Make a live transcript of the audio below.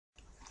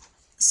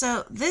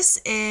So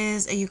this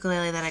is a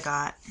ukulele that I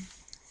got.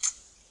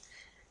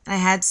 And I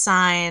had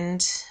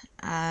signed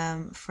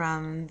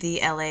from the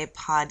LA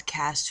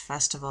Podcast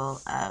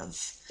Festival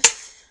of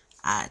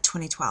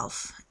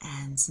 2012.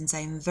 And since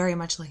I'm very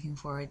much looking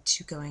forward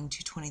to going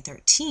to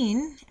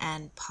 2013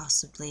 and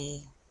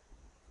possibly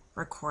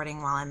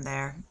recording while I'm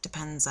there,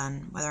 depends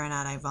on whether or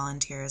not I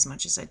volunteer as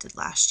much as I did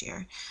last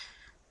year,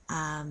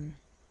 I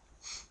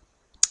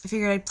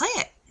figured I'd play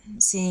it,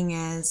 seeing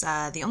as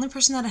the only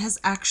person that has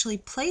actually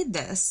played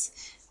this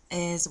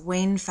is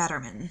Wayne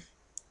Fetterman,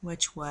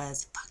 which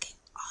was fucking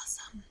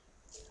awesome.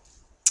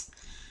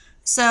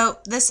 So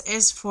this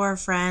is for a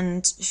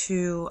friend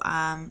who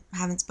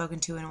haven't spoken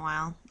to in a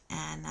while,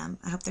 and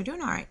I hope they're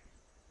doing all right.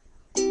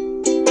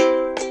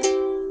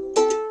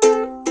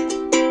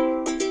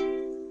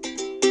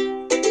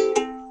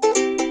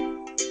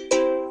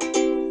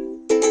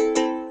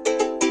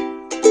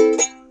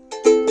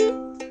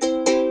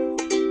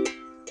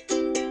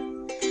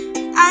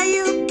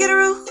 You get a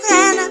root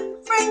and a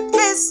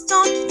reckless.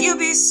 Don't you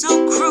be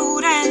so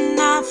crude and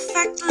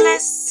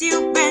affectless.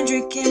 You've been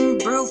drinking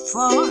brew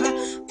for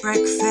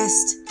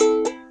breakfast.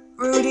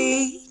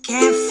 Rudie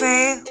can't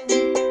fail.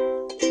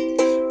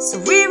 So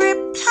we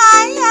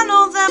reply, I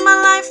know that my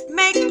life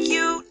make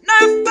you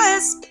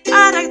nervous,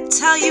 but I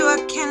tell you I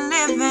can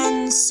live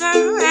in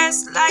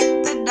service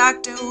like the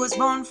doctor was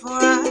born for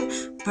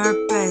a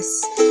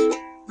purpose.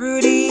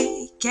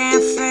 Rudie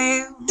can't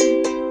fail.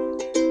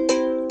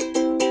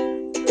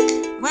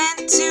 Went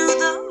to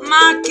the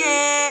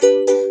market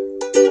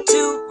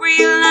to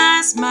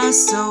realize my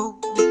soul,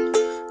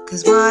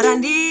 'cause what I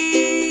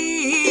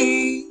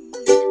need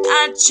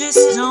I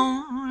just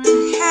don't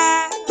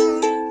have.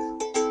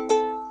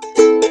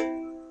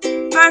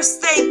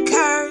 First they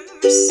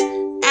curse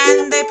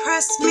and they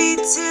pressed me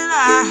till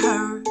I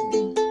heard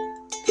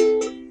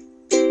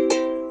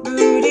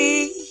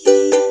Rudie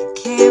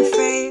can't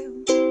fail.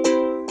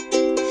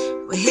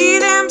 We hear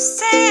them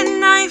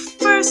saying I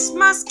first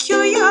must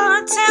cure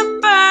your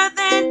temper,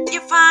 then you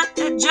find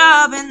a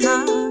job in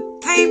the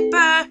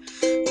paper.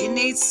 You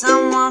need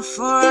someone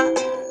for a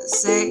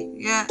say,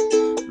 yeah,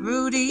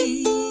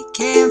 Rudie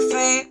can't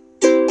fail.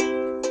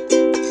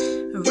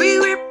 We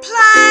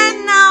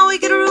reply, now we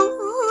get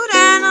rude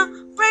and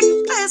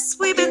reckless.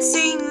 We've been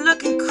seen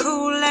looking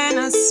cool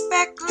and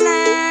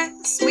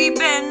speckless. We've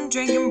been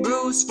drinking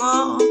brews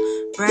for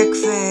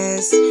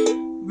breakfast.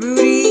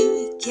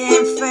 Rudie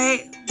can't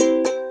fail.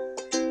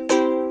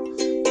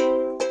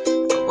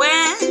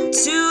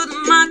 To the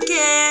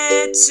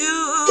market to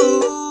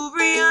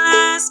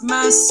realize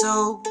my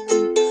soul,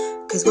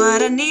 'cause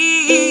what I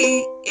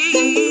need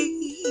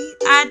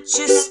I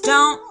just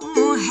don't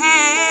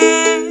have.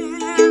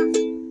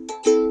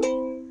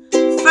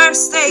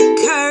 First they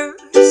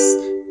curse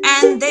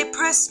and they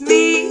press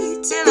me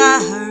till I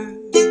heard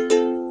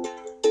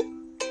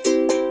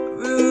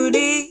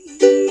Rudie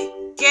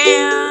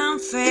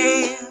can't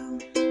fail.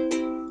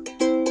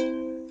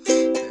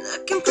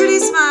 Looking pretty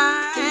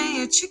smart,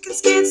 your chicken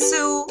skin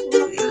suit.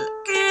 You're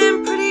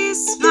looking pretty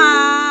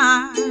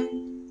smart. You're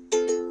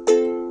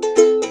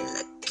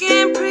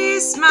looking pretty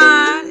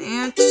smart in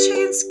your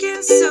chicken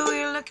skin suit.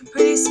 You're looking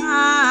pretty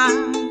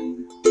smart.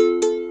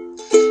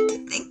 You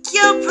think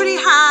you're pretty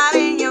hot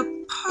in your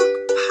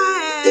pork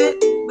pie,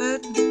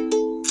 but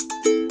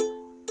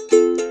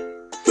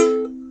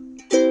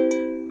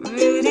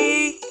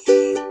Rudie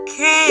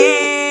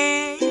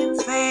can't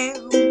fail.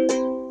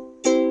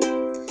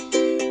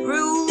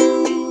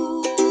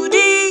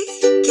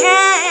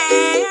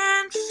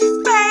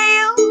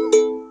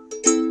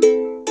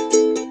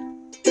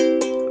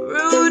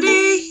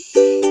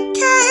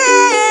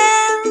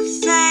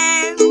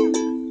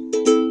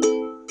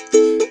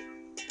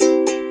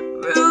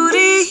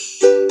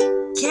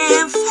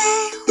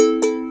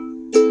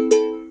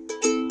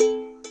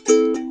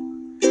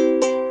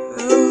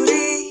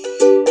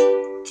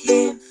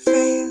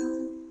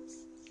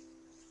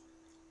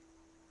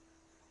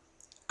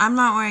 I'm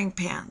not wearing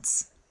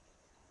pants.